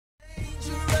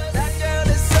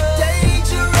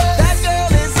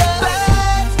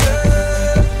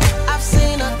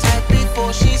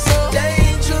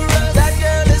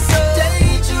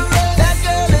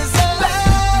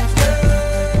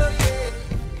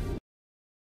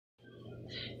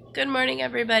Good morning,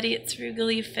 everybody. It's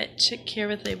Frugally Fit Chick here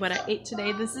with what I ate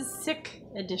today. This is sick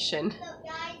edition.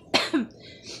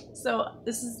 So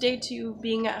this is day 2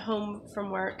 being at home from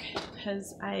work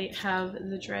because I have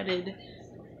the dreaded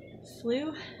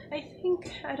flu, I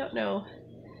think. I don't know.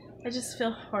 I just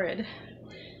feel horrid.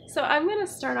 So I'm going to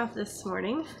start off this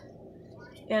morning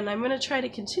and I'm going to try to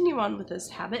continue on with this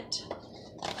habit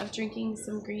of drinking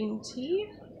some green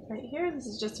tea right here. This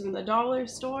is just from the dollar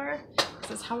store.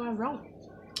 This is how I roll.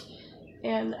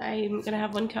 And I'm going to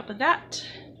have 1 cup of that.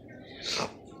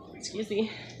 Excuse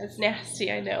me, that's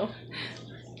nasty, I know.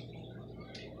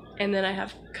 And then I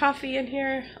have coffee in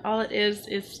here. All it is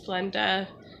Splenda.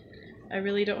 I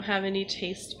really don't have any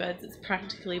taste buds. It's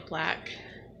practically black.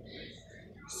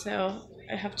 So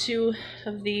I have 2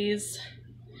 of these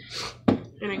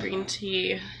and a green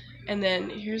tea. And then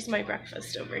here's my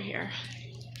breakfast over here.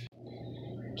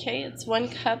 Okay, it's 1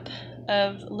 cup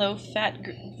of low-fat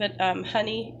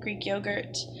honey, Greek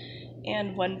yogurt,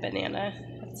 and 1 banana.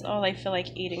 That's all I feel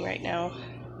like eating right now.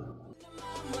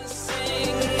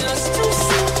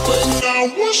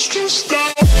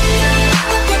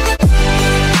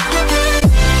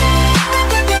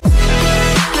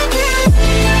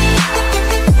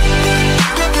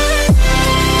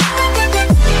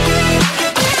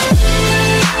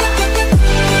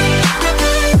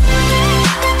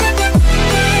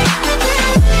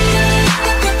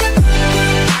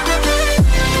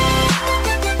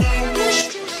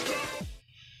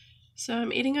 So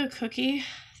I'm eating a cookie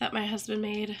that my husband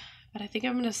made, but I think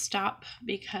I'm going to stop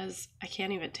because I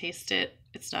can't even taste it.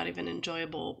 It's not even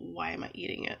enjoyable. Why am I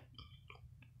eating it?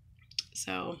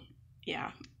 So,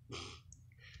 yeah.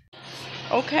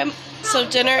 Okay, so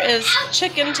dinner is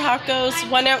chicken tacos,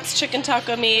 1 ounce chicken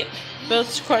taco meat.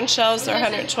 Both corn shells are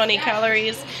 120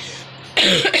 calories.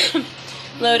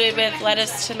 Loaded with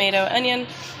lettuce, tomato, onion.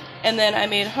 And then I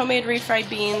made homemade refried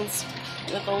beans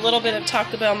with a little bit of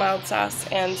Taco Bell mild sauce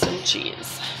and some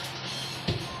cheese.